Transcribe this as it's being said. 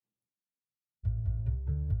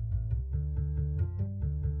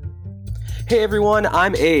Hey everyone,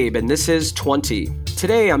 I'm Abe, and this is 20.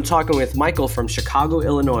 Today I'm talking with Michael from Chicago,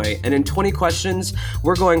 Illinois, and in 20 questions,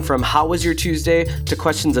 we're going from how was your Tuesday to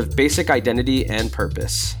questions of basic identity and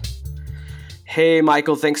purpose. Hey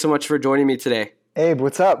Michael, thanks so much for joining me today. Abe,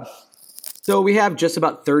 what's up? So we have just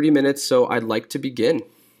about 30 minutes, so I'd like to begin.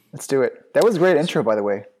 Let's do it. That was a great intro, by the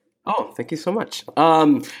way. Oh, thank you so much.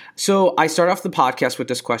 So I start off the podcast with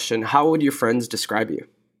this question. How would your friends describe you?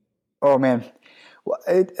 Oh, man. Well,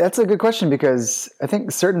 that's a good question because I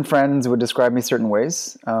think certain friends would describe me certain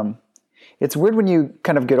ways. It's weird when you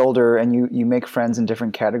kind of get older and you make friends in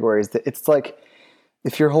different categories. It's like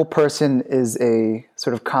if your whole person is a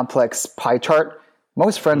sort of complex pie chart,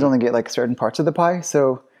 most friends only get like certain parts of the pie.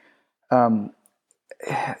 So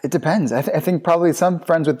it depends. I think probably some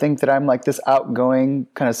friends would think that I'm like this outgoing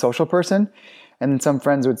kind of social person. And then some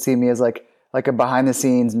friends would see me as like a behind the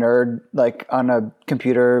scenes nerd, like on a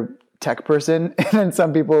computer tech person. And then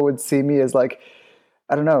some people would see me as like,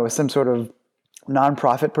 I don't know, some sort of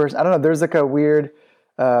nonprofit person. I don't know. There's like a weird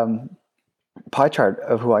pie chart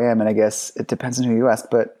of who I am. And I guess it depends on who you ask,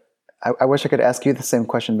 but I wish I could ask you the same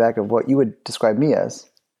question back of what you would describe me as.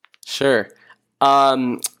 Sure.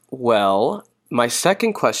 Well, my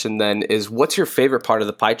second question then is what's your favorite part of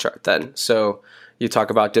the pie chart then? So you talk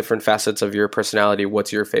about different facets of your personality.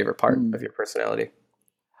 What's your favorite part of your personality?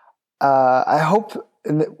 I hope,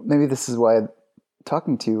 and maybe this is why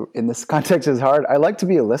talking to you in this context is hard. I like to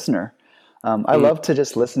be a listener. I love to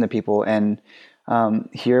just listen to people and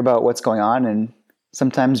hear about what's going on, and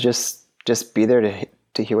sometimes just be there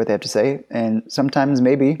to hear what they have to say, and sometimes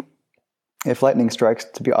maybe if lightning strikes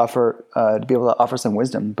to be able to offer some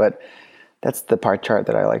wisdom. But that's the pie chart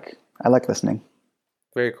that I like. I like listening.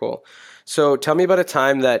 Very cool. So tell me about a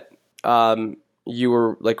time that you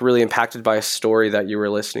were like really impacted by a story that you were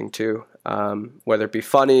listening to, whether it be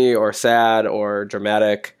funny or sad or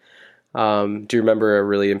dramatic. Do you remember a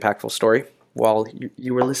really impactful story while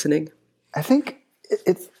you were listening? I think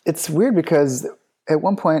it's weird because at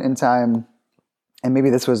one point in time, and maybe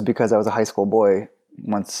this was because I was a high school boy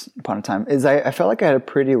once upon a time, is I felt like I had a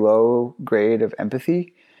pretty low grade of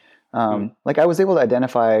empathy. Like I was able to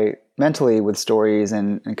identify mentally with stories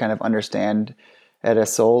and kind of understand at a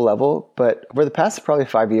soul level. But over the past probably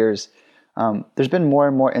 5 years, there's been more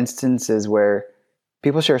and more instances where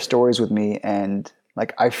people share stories with me and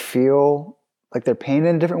like I feel like their pain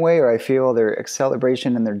in a different way, or I feel their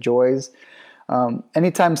celebration and their joys.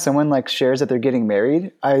 Anytime someone like shares that they're getting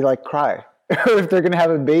married, I like cry. Or if they're going to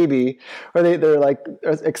have a baby, or they're like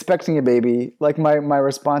expecting a baby, like my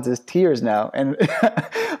response is tears now. And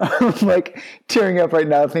I'm like tearing up right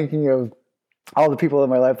now thinking of all the people in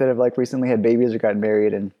my life that have like recently had babies or gotten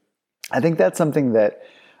married. And I think that's something that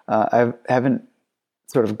I haven't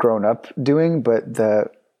sort of grown up doing, but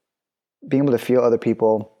being able to feel other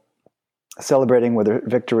people celebrating with their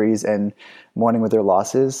victories and mourning with their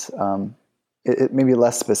losses, it may be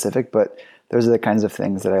less specific, but those are the kinds of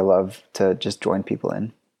things that I love to just join people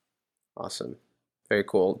in. Awesome. Very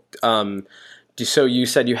cool. So you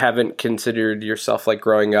said you haven't considered yourself like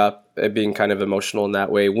growing up being kind of emotional in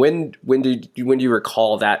that way. When do you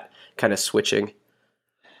recall that kind of switching?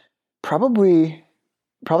 Probably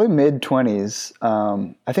mid-20s.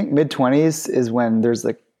 I think mid-20s is when there's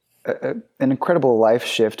like an incredible life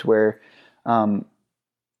shift where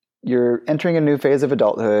you're entering a new phase of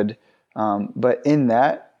adulthood, but in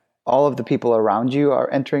that, all of the people around you are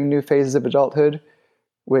entering new phases of adulthood,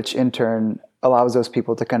 which in turn allows those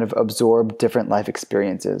people to kind of absorb different life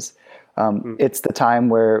experiences. It's the time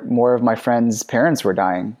where more of my friends' parents were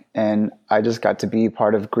dying, and I just got to be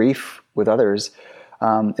part of grief with others.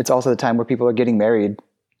 It's also the time where people are getting married,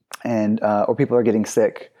 and or people are getting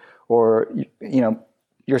sick, or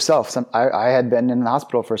yourself. I had been in the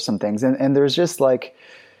hospital for some things, and there's just like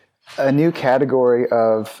a new category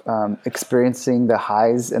of experiencing the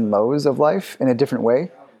highs and lows of life in a different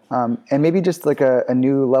way, and maybe just like a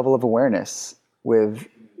new level of awareness with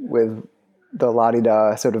the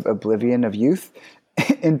la-di-da sort of oblivion of youth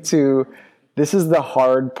into this is the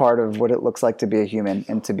hard part of what it looks like to be a human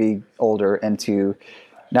and to be older and to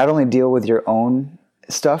not only deal with your own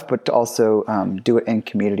stuff, but to also do it in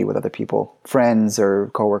community with other people, friends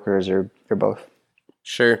or coworkers or both.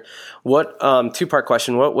 Sure. What two-part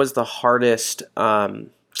question? What was the hardest?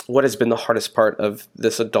 What has been the hardest part of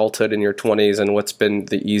this adulthood in your 20s, and what's been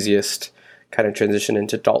the easiest kind of transition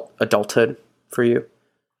into adulthood for you?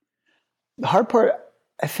 The hard part,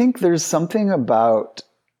 I think, there's something about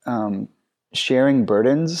sharing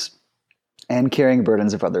burdens and carrying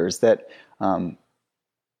burdens of others that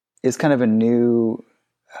is kind of a new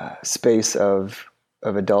space of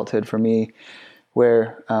adulthood for me,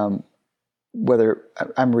 where whether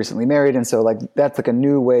I'm recently married, and so like that's like a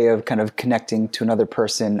new way of kind of connecting to another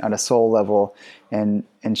person on a soul level, and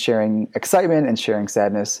sharing excitement and sharing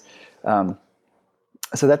sadness. So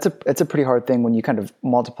it's a pretty hard thing when you kind of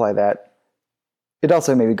multiply that. It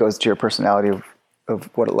also maybe goes to your personality of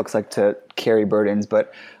what it looks like to carry burdens.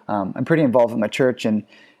 But I'm pretty involved with my church, and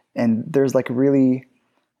there's like really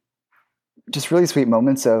sweet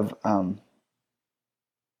moments of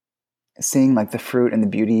seeing like the fruit and the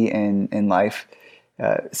beauty in life,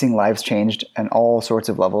 seeing lives changed on all sorts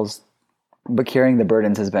of levels. But carrying the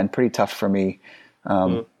burdens has been pretty tough for me,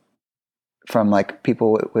 Mm. from like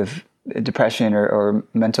people with depression or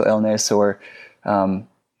mental illness or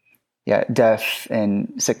death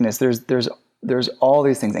and sickness. There's all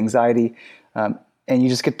these things, anxiety, and you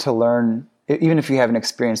just get to learn. Even if you haven't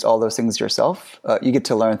experienced all those things yourself, you get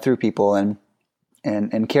to learn through people, and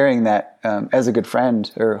carrying that as a good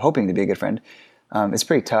friend or hoping to be a good friend is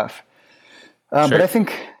pretty tough. Sure. But I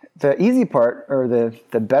think the easy part or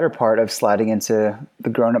the better part of sliding into the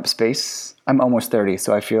grown up space. I'm almost 30,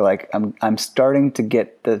 so I feel like I'm starting to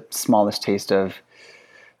get the smallest taste of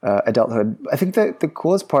adulthood. I think that the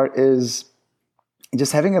coolest part is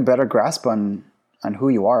just having a better grasp on who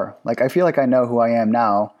you are. Like I feel like I know who I am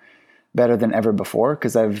now better than ever before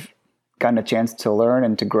because I've gotten a chance to learn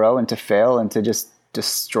and to grow and to fail and to just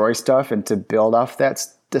destroy stuff and to build off that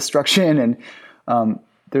destruction. And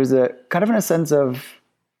there's a kind of in a sense of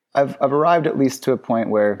I've arrived at least to a point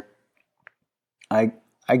where I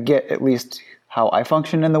get at least how I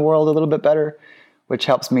function in the world a little bit better, which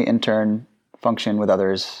helps me in turn function with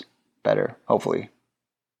others better, hopefully.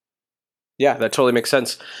 Yeah, that totally makes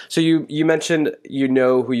sense. So you mentioned you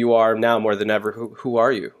know who you are now more than ever. Who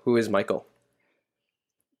are you? Who is Michael?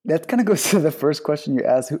 That kind of goes to the first question you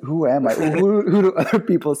asked: Who am I? Who do other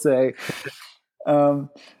people say? Um,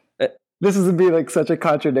 Uh, this is to be like such a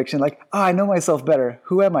contradiction. Like, oh, I know myself better.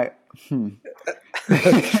 Who am I?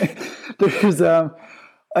 There's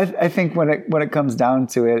I think when it comes down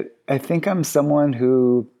to it, I think I'm someone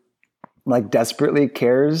who like desperately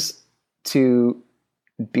cares to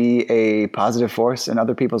be a positive force in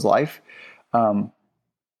other people's life,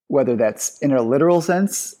 whether that's in a literal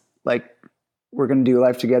sense, like we're going to do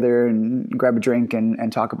life together and grab a drink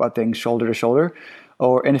and talk about things shoulder to shoulder,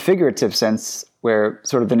 or in a figurative sense, where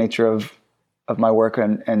sort of the nature of my work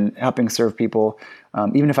and helping serve people,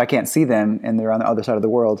 even if I can't see them and they're on the other side of the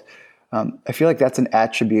world, I feel like that's an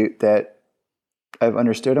attribute that I've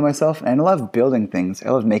understood in myself. And I love building things.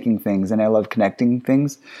 I love making things and I love connecting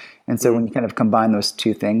things. And so when you kind of combine those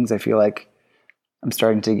two things, I feel like I'm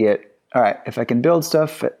starting to get, all right, if I can build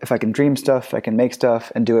stuff, if I can dream stuff, if I can make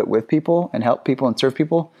stuff and do it with people and help people and serve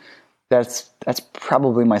people, that's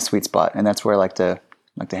probably my sweet spot. And that's where I like to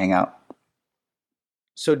hang out.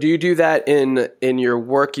 So do you do that in your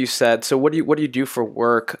work? You said so. What do you do for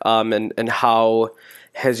work? And how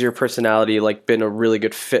has your personality like been a really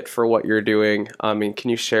good fit for what you're doing? I mean, can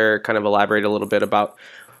you share, kind of elaborate a little bit about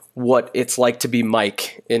what it's like to be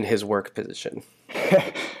Mike in his work position?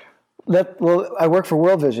 Well, I work for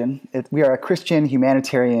World Vision. We are a Christian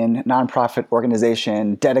humanitarian nonprofit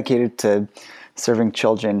organization dedicated to serving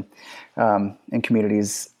children in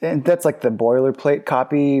communities. And that's like the boilerplate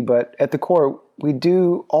copy, but at the core, we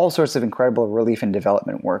do all sorts of incredible relief and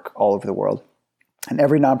development work all over the world. And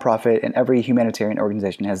every nonprofit and every humanitarian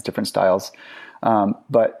organization has different styles.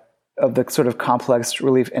 But of the sort of complex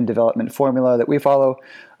relief and development formula that we follow,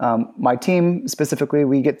 my team specifically,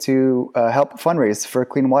 we get to help fundraise for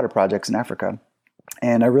clean water projects in Africa.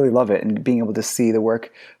 And I really love it. And being able to see the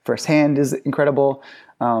work firsthand is incredible.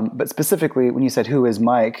 But specifically, when you said, who is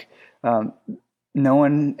Mike? No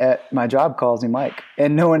one at my job calls me Mike.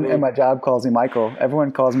 And no one at my job calls me Michael.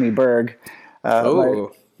 Everyone calls me Berg.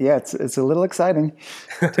 Yeah, it's a little exciting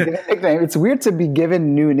to get a nickname. It's weird to be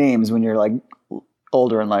given new names when you're like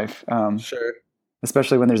older in life, Sure.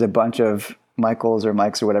 especially when there's a bunch of Michaels or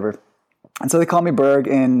Mikes or whatever. And so they call me Berg,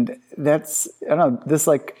 and that's, I don't know, this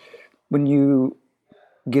like when you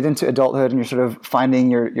get into adulthood and you're sort of finding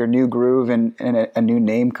your new groove and a new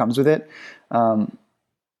name comes with it.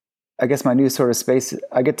 I guess my new sort of space,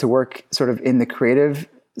 I get to work sort of in the creative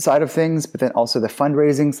side of things, but then also the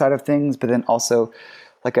fundraising side of things, but then also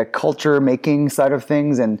like a culture making side of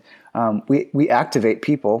things. And we activate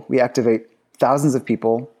people. We activate thousands of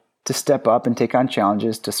people to step up and take on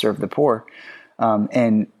challenges to serve the poor.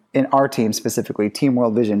 And in our team specifically, Team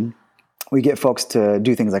World Vision, we get folks to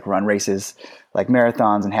do things like run races, like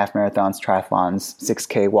marathons and half marathons, triathlons,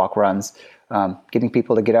 6K walk runs, getting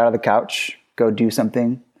people to get out of the couch, go do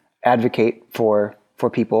something, advocate for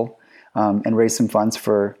people, and raise some funds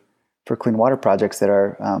for clean water projects that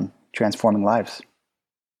are transforming lives.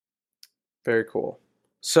 Very cool.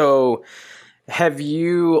 So, have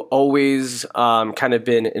you always kind of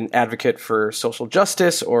been an advocate for social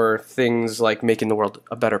justice or things like making the world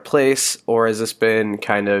a better place, or has this been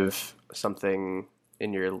kind of something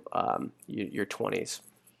in your 20s?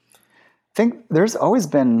 I think there's always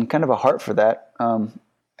been kind of a heart for that.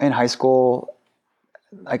 In high school,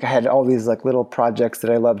 like I had all these like little projects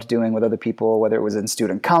that I loved doing with other people, whether it was in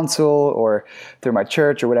student council or through my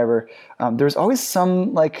church or whatever. There was always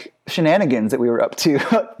some like shenanigans that we were up to,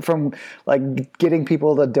 from like getting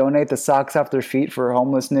people to donate the socks off their feet for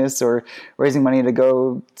homelessness, or raising money to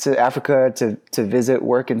go to Africa to visit,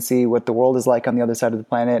 work, and see what the world is like on the other side of the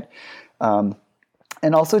planet.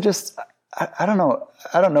 And also just, I don't know.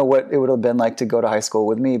 I don't know what it would have been like to go to high school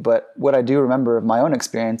with me, but what I do remember of my own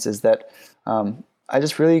experience is that I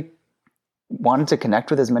just really wanted to connect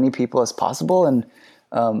with as many people as possible. And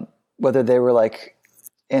whether they were like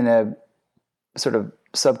in a sort of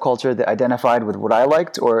subculture that identified with what I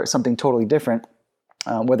liked or something totally different,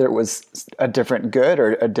 whether it was a different good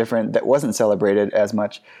or a different that wasn't celebrated as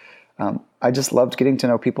much, I just loved getting to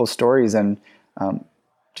know people's stories and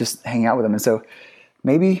just hang out with them. And so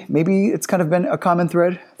maybe it's kind of been a common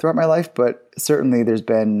thread throughout my life, but certainly there's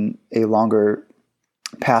been a longer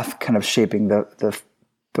path kind of shaping the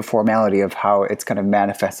formality of how it's kind of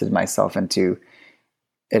manifested myself into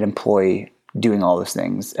an employee doing all those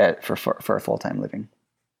things for a full-time living.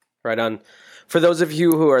 Right on. For those of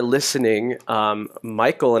you who are listening,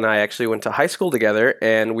 Michael and I actually went to high school together,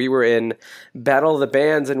 and we were in Battle of the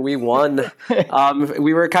Bands, and we won.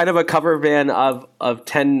 We were kind of a cover band of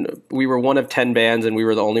 10. We were one of 10 bands, and we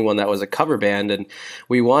were the only one that was a cover band, and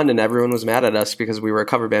we won, and everyone was mad at us because we were a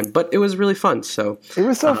cover band. But it was really fun. So it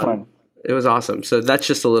was so fun. It was awesome. So that's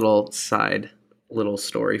just a little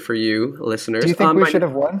story for you listeners. Do you think we should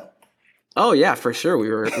have won? Oh yeah, for sure. We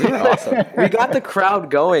were awesome. We got the crowd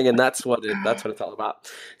going, and that's what it's all about.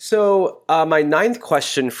 So my ninth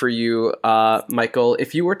question for you, Michael,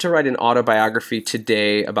 if you were to write an autobiography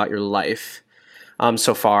today about your life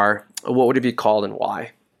so far, what would it be called and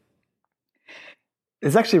why?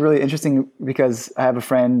 It's actually really interesting because I have a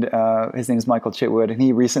friend, his name is Michael Chitwood, and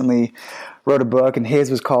he recently wrote a book, and his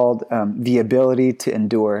was called The Ability to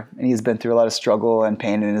Endure. And he's been through a lot of struggle and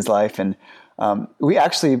pain in his life. And we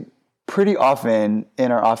actually pretty often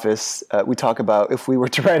in our office, we talk about if we were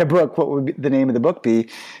to write a book, what would the name of the book be?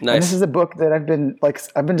 Nice. And this is a book that I've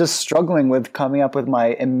been just struggling with coming up with my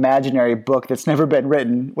imaginary book that's never been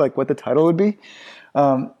written, like what the title would be.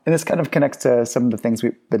 And this kind of connects to some of the things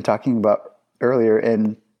we've been talking about earlier.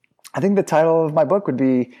 And I think the title of my book would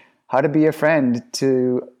be How to Be a Friend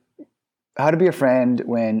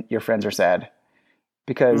When Your Friends Are Sad.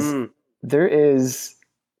 Because there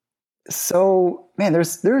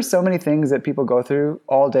are so many things that people go through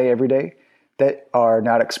all day, every day that are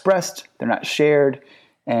not expressed, they're not shared.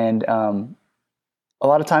 And a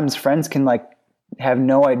lot of times friends can like have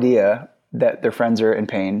no idea that their friends are in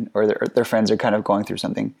pain or their friends are kind of going through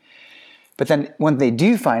something. But then when they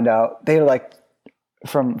do find out, they're like,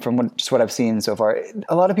 from what I've seen so far,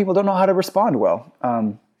 a lot of people don't know how to respond well.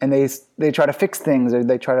 And they try to fix things, or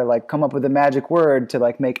they try to like come up with a magic word to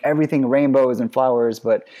like make everything rainbows and flowers.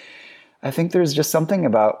 But I think there's just something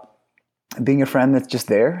about being a friend that's just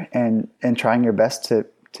there and trying your best to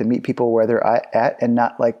meet people where they're at and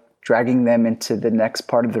not like dragging them into the next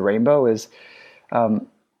part of the rainbow is, that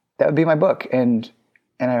would be my book. And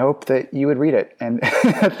I hope that you would read it. And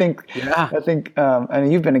I think,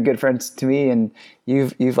 and you've been a good friend to me, and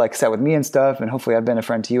you've like sat with me and stuff, and hopefully I've been a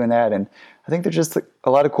friend to you in that. And I think there's just like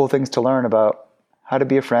a lot of cool things to learn about how to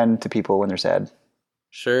be a friend to people when they're sad.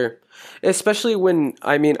 Sure. Especially when,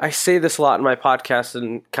 I say this a lot in my podcast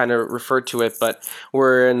and kind of refer to it, but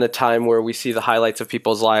we're in a time where we see the highlights of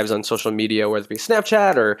people's lives on social media, whether it be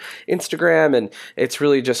Snapchat or Instagram, and it's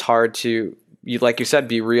really just hard to, like you said,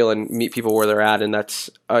 be real and meet people where they're at. And that's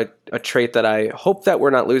a trait that I hope that we're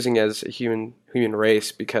not losing as a human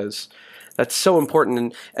race, because that's so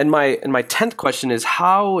important. And my 10th question is,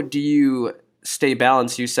 how do you stay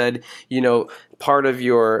balanced? You said, part of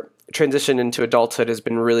your transition into adulthood has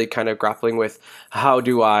been really kind of grappling with how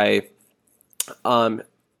do I,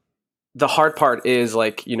 the hard part is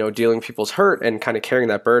like, dealing with people's hurt and kind of carrying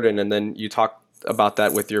that burden. And then you talk about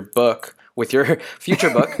that with your book, with your future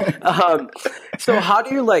book. So how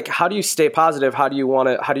do you stay positive? How do you want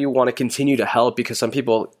to continue to help? Because some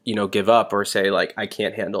people, give up or say like, I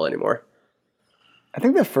can't handle anymore. I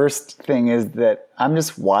think the first thing is that I'm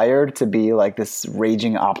just wired to be like this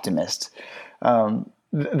raging optimist.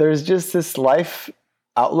 There's just this life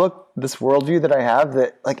outlook, this worldview that I have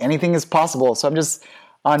that like anything is possible. So I'm just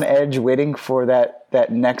on edge waiting for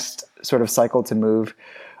that next sort of cycle to move.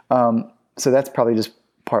 so that's probably just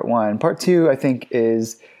part one. Part two, I think,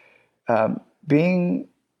 is being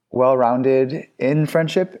well-rounded in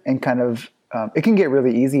friendship, and kind of it can get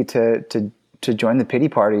really easy to join the pity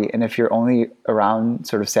party. And if you're only around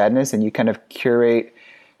sort of sadness, and you kind of curate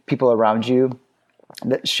people around you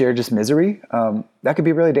that share just misery, that could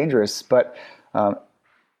be really dangerous. But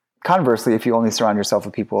conversely, if you only surround yourself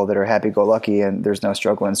with people that are happy-go-lucky and there's no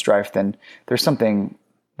struggle and strife, then there's something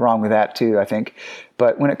wrong with that too, I think.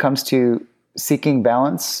 But when it comes to seeking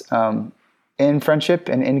balance in friendship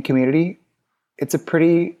and in community, it's a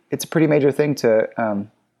pretty major thing to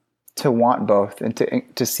want both, and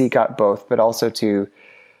to seek out both, but also to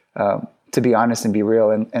be honest and be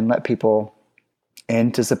real, and let people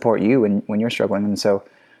in to support you when you're struggling. And so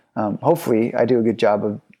hopefully I do a good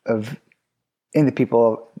job of in the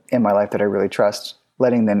people in my life that I really trust,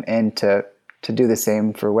 letting them in to do the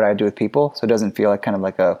same for what I do with people. So it doesn't feel like kind of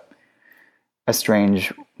like a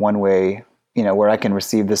strange one way, where I can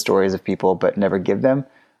receive the stories of people, but never give them.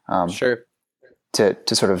 Sure. To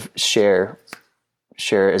sort of share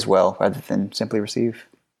as well, rather than simply receive.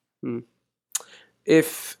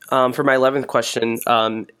 If, for my 11th question,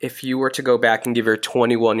 if you were to go back and give your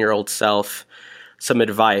 21-year-old self some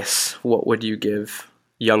advice, what would you give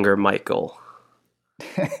younger Michael?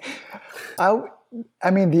 I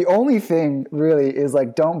mean, the only thing really is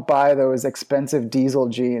like, don't buy those expensive diesel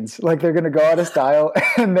jeans. Like, they're going to go out of style,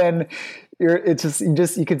 and then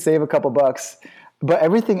you could save a couple bucks. But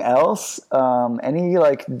everything else, any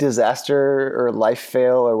like disaster or life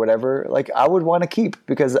fail or whatever, like I would want to keep,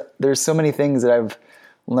 because there's so many things that I've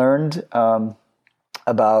learned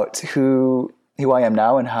about who I am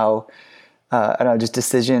now, and how I don't know, just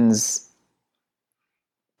decisions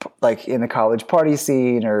like in the college party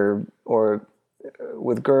scene or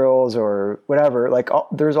with girls or whatever. Like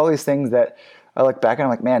there's all these things that I look back and I'm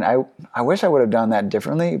like, man, I wish I would have done that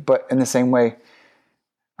differently. But in the same way,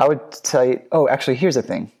 I would tell you, oh, actually, here's the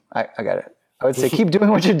thing. I got it. I would say, keep doing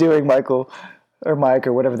what you're doing, Michael, or Mike,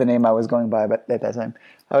 or whatever the name I was going by at that time.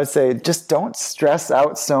 I would say, just don't stress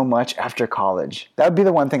out so much after college. That would be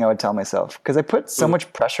the one thing I would tell myself, because I put so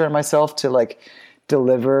much pressure on myself to like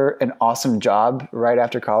deliver an awesome job right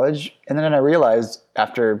after college. And then I realized,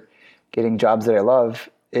 after getting jobs that I love,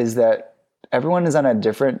 is that everyone is on a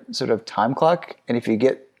different sort of time clock. And if you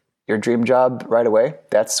get your dream job right away,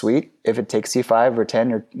 that's sweet. If it takes you 5 or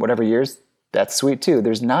 10 or whatever years, that's sweet too.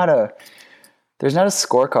 There's not a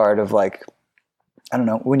scorecard of like, I don't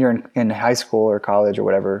know, when you're in high school or college or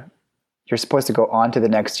whatever, you're supposed to go on to the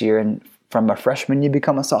next year, and from a freshman you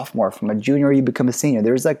become a sophomore, from a junior you become a senior.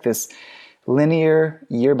 There's like this linear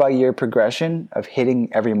year by year progression of hitting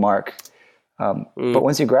every mark. But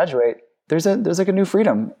once you graduate, there's like a new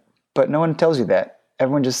freedom, but no one tells you that.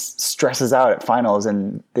 Everyone just stresses out at finals,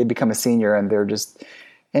 and they become a senior, and they're just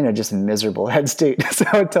in a just miserable head state. So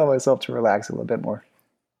I would tell myself to relax a little bit more.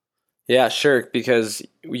 Yeah, sure. Because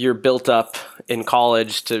you're built up in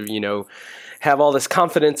college to, have all this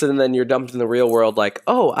confidence, and then you're dumped in the real world like,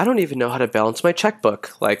 oh, I don't even know how to balance my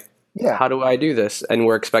checkbook. Like, how do I do this? And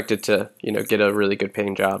we're expected to, get a really good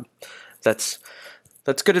paying job. That's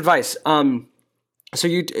good advice.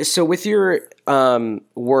 So with your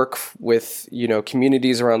work with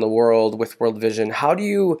communities around the world with World Vision, how do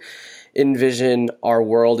you envision our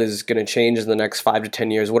world is going to change in the next 5 to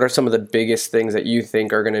 10 years? What are some of the biggest things that you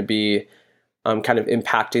think are going to be kind of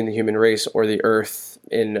impacting the human race or the Earth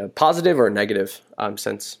in a positive or negative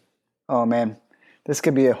sense? Oh man, this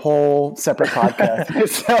could be a whole separate podcast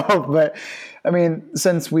itself. But I mean,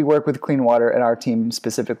 since we work with clean water and our team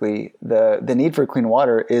specifically, the need for clean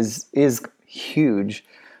water is huge.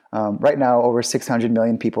 Right now, over 600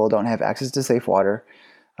 million people don't have access to safe water.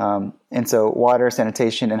 And so water,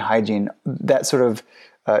 sanitation, and hygiene, that sort of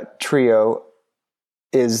trio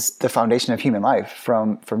is the foundation of human life,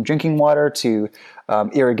 from drinking water to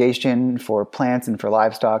irrigation for plants and for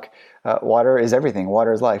livestock. Water is everything.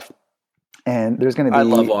 Water is life. And there's going to be... I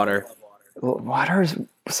love water. Water is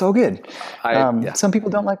so good. Some people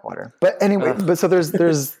don't like water. But anyway, so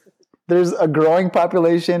there's a growing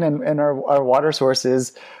population, and our water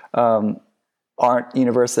sources aren't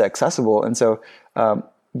universally accessible. And so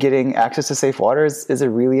getting access to safe water is a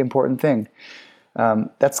really important thing.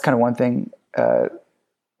 That's kind of one thing.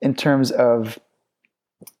 In terms of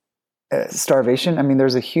starvation, I mean,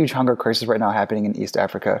 there's a huge hunger crisis right now happening in East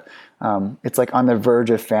Africa. It's like on the verge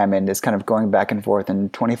of famine. It's kind of going back and forth,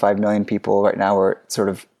 and 25 million people right now are sort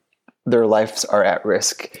of, their lives are at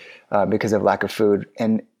risk because of lack of food.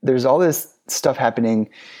 And there's all this stuff happening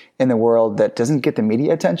in the world that doesn't get the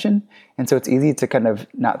media attention. And so it's easy to kind of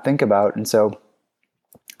not think about. And so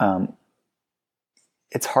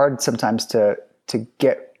it's hard sometimes to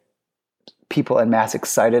get people en masse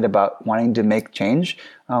excited about wanting to make change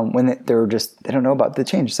when they don't know about the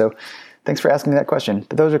change. So thanks for asking me that question.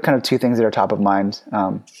 But those are kind of two things that are top of mind.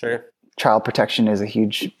 Sure. Child protection is a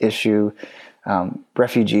huge issue.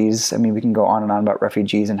 Refugees, I mean, we can go on and on about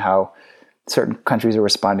refugees and how certain countries are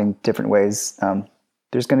responding different ways.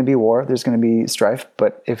 There's going to be war, there's going to be strife,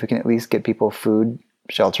 but if we can at least get people food,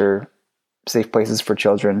 shelter, safe places for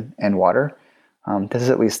children, and water, that's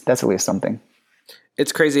at least something.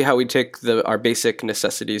 It's crazy how we take our basic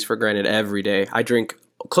necessities for granted every day. I drink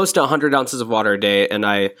close to 100 ounces of water a day, and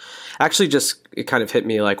it kind of hit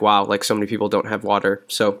me like, wow, like so many people don't have water.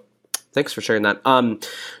 So thanks for sharing that.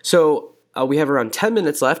 We have around 10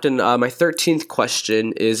 minutes left, and my 13th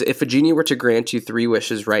question is, if a genie were to grant you 3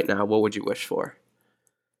 wishes right now, what would you wish for?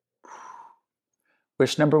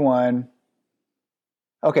 Wish number 1.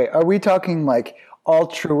 Okay, are we talking like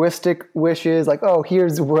altruistic wishes, like, oh,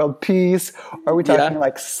 here's world peace? Are we talking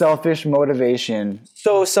like selfish motivation?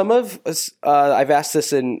 So some of us, I've asked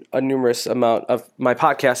this in a numerous amount of my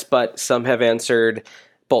podcasts, but some have answered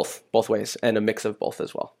both ways, and a mix of both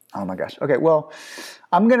as well. Oh my gosh. Okay, well,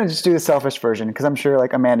 I'm going to just do the selfish version because I'm sure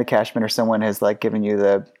like Amanda Cashman or someone has like given you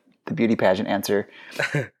the beauty pageant answer.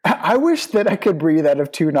 I wish that I could breathe out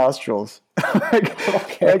of 2 nostrils.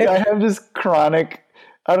 like I have this chronic,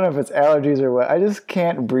 I don't know if it's allergies or what. I just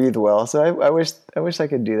can't breathe well. So I wish I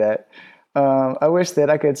could do that. I wish that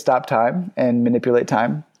I could stop time and manipulate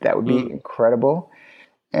time. That would be incredible.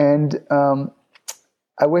 And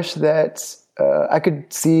I wish that I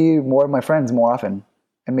could see more of my friends more often.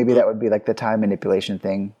 And maybe that would be like the time manipulation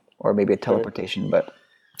thing, or maybe a teleportation. But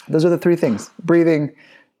those are the 3 things: breathing,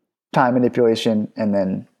 time manipulation, and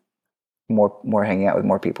then more hanging out with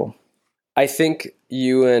more people. I think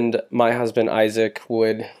you and my husband Isaac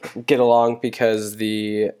would get along because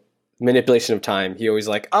the manipulation of time. He always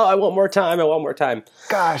like, oh, I want more time.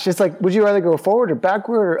 Gosh, it's like, would you rather go forward or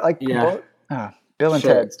backward, or like Bill and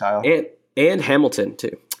Ted style? And Hamilton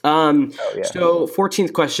too. So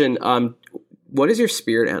 14th question. What is your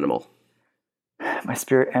spirit animal? My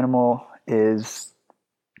spirit animal is,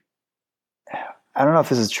 I don't know if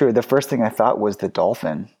this is true. The first thing I thought was the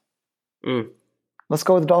dolphin. Let's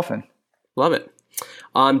go with the dolphin. Love it.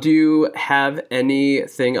 Do you have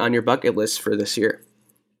anything on your bucket list for this year?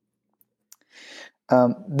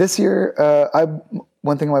 This year,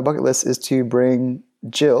 one thing on my bucket list is to bring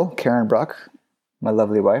Jill Karen Brock, my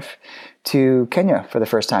lovely wife, to Kenya for the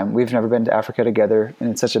first time. We've never been to Africa together,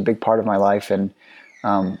 and it's such a big part of my life. And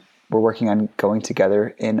we're working on going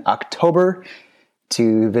together in October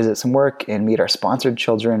to visit some work and meet our sponsored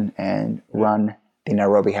children and run the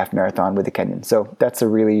Nairobi Half Marathon with the Kenyans. So that's a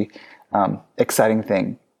really exciting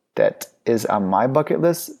thing that is on my bucket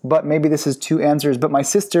list. But maybe this is 2 answers. But my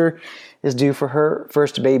sister is due for her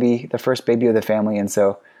first baby, the first baby of the family. And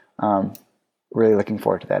so really looking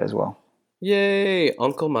forward to that as well. Yay,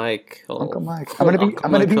 Uncle Mike. Uncle Mike. I'm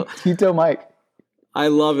gonna be Tito Mike. I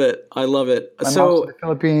love it. My mom's from the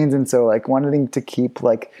Philippines, and so like wanting to keep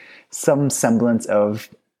like some semblance of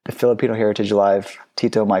the Filipino heritage alive.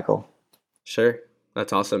 Tito Michael. Sure.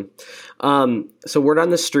 That's awesome. So word on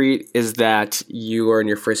the street is that you are in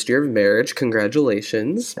your first year of marriage.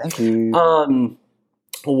 Congratulations. Thank you.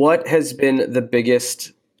 What has been the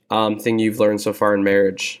biggest thing you've learned so far in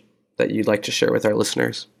marriage that you'd like to share with our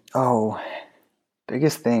listeners? Oh,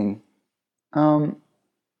 biggest thing. There's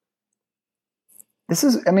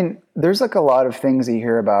like a lot of things you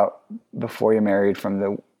hear about before you're married, from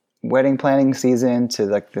the wedding planning season to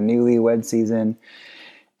like the newlywed season.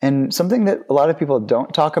 And something that a lot of people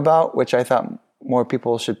don't talk about, which I thought more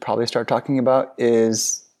people should probably start talking about,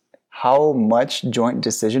 is how much joint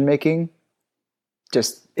decision making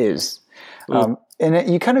just is. And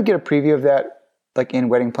you kind of get a preview of that like in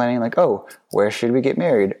wedding planning, like, oh, where should we get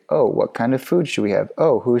married? Oh, what kind of food should we have?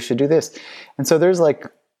 Oh, who should do this? And so there's like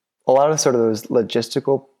a lot of sort of those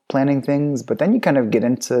logistical planning things, but then you kind of get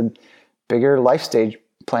into bigger life stage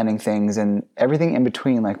planning things and everything in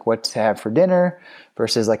between, like what to have for dinner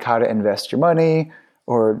versus like how to invest your money.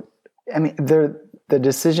 Or, I mean, the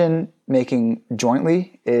decision making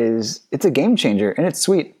jointly it's a game changer, and it's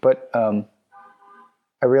sweet, but I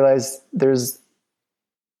realize there's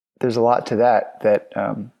a lot to that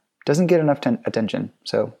doesn't get enough attention.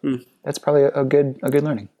 So that's probably a good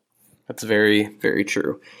learning. That's very, very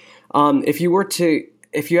true. If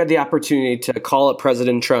you had the opportunity to call up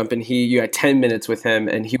President Trump and you had 10 minutes with him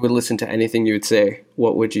and he would listen to anything you would say,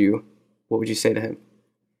 what would you say to him?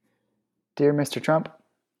 Dear Mr. Trump,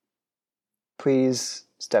 please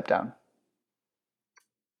step down.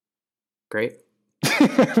 Great.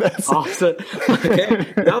 Awesome.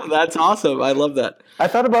 Okay. No, that's awesome. I love that. I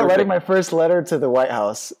thought about Perfect. writing my first letter to the White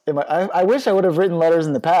House. I wish I would have written letters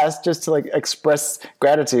in the past just to like express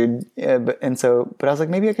gratitude. Yeah, but I was like,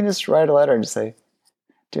 maybe I can just write a letter and just say,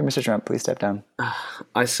 "Dear Mr. Trump, please step down."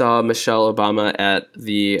 I saw Michelle Obama at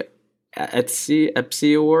the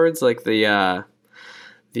EPSI Awards, like the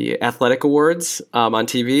athletic awards on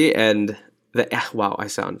TV, and wow, I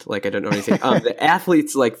sound like I don't know anything. The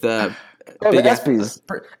athletes, like the Oh, big the ESPYs.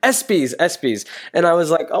 ESPYs, and I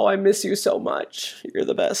was like, oh, I miss you so much. You're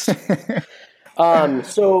the best.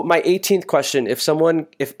 So my 18th question: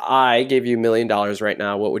 if I gave you $1 million right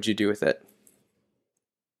now, what would you do with it?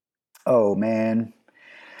 Oh man.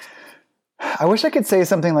 I wish I could say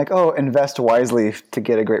something like, "Oh, invest wisely to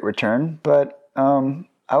get a great return," but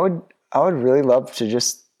I would really love to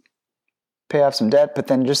just pay off some debt, but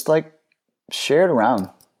then just like share it around,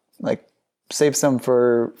 like save some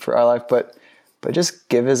for our life, but just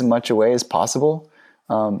give as much away as possible.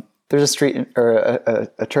 There's a street or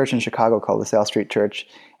a church in Chicago called the South Street Church,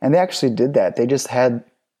 and they actually did that. They just had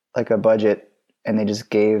like a budget, and they just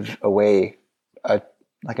gave away like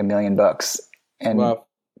 $1 million, and Wow.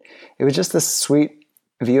 it was just this sweet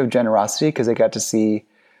view of generosity because they got to see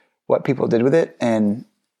what people did with it, and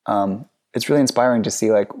it's really inspiring to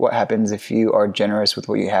see like what happens if you are generous with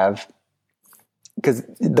what you have, because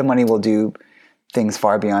the money will do things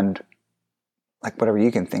far beyond like whatever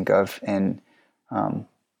you can think of, and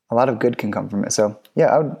a lot of good can come from it. So yeah,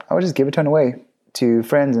 I would just give a ton away to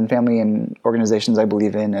friends and family and organizations I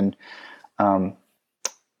believe in, and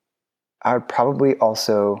I would probably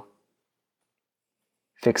also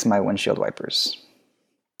fix my windshield wipers.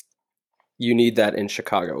 You need that in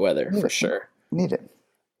Chicago weather for sure. Need it.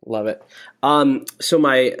 Love it. So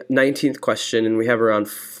my 19th question, and we have around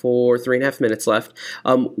 3.5 minutes left.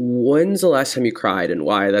 When's the last time you cried and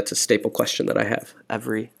why? That's a staple question that I have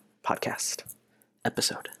every podcast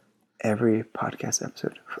episode. Every podcast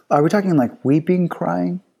episode. Are we talking like weeping,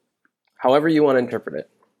 crying? However you want to interpret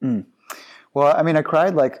it. Well, I mean, I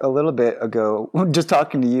cried like a little bit ago, just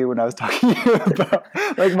talking to you when I was talking to you about,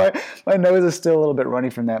 like my nose is still a little bit runny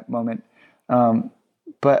from that moment.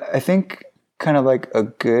 But I think kind of like a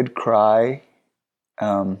good cry,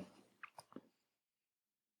 and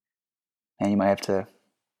you might have to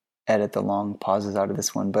edit the long pauses out of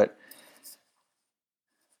this one, but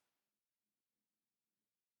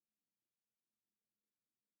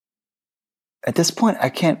at this point, I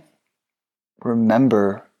can't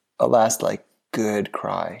remember a last like good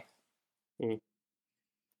cry. Mm.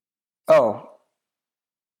 Oh,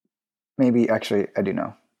 maybe actually I do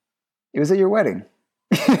know. It was at your wedding.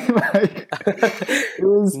 Like, it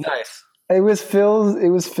was Nice. It was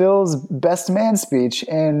Phil's best man speech,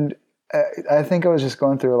 and I think I was just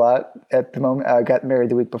going through a lot at the moment. I got married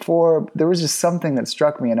the week before. There was just something that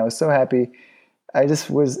struck me, and I was so happy. It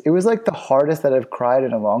was like the hardest that I've cried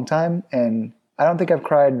in a long time, and I don't think I've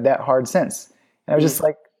cried that hard since. And I was just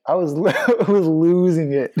like, I was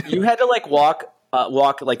losing it. You had to like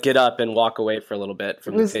like get up and walk away for a little bit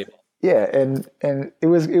from the table. Yeah, and it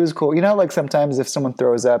was cool. You know, like sometimes if someone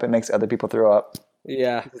throws up, it makes other people throw up.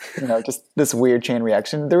 Yeah. You know, just this weird chain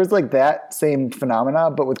reaction. There was like that same phenomena,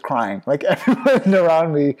 but with crying. Like everyone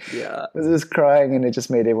around me was just crying, and it just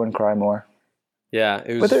made everyone cry more. Yeah.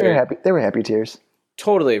 It was But they were happy. They were happy tears.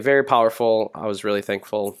 Totally. Very powerful. I was really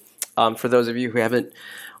thankful. For those of you who haven't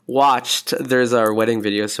watched, there's our wedding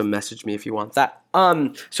video, so message me if you want that.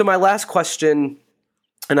 So my last question,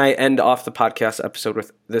 and I end off the podcast episode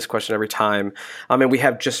with this question every time. And we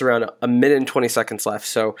have just around 1 minute and 20 seconds left.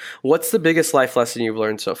 So what's the biggest life lesson you've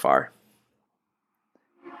learned so far?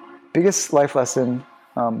 Biggest life lesson,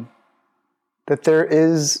 that there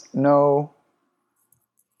is no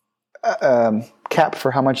cap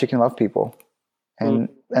for how much you can love people, and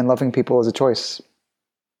loving people is a choice.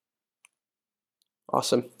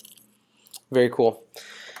 Awesome. Very cool.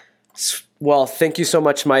 Well, thank you so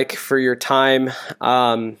much, Mike, for your time.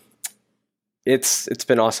 It's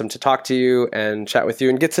been awesome to talk to you and chat with you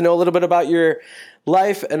and get to know a little bit about your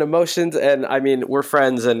life and emotions. And I mean, we're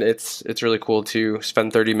friends, and it's really cool to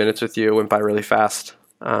spend 30 minutes with you. It went by really fast.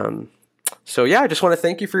 So yeah, I just want to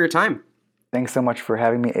thank you for your time. Thanks so much for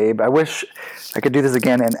having me, Abe. I wish I could do this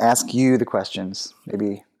again and ask you the questions.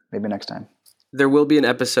 Maybe next time. There will be an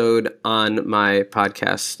episode on my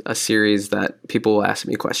podcast, a series that people will ask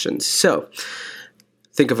me questions. So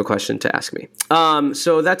think of a question to ask me.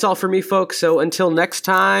 So that's all for me, folks. So until next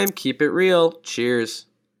time, keep it real. Cheers.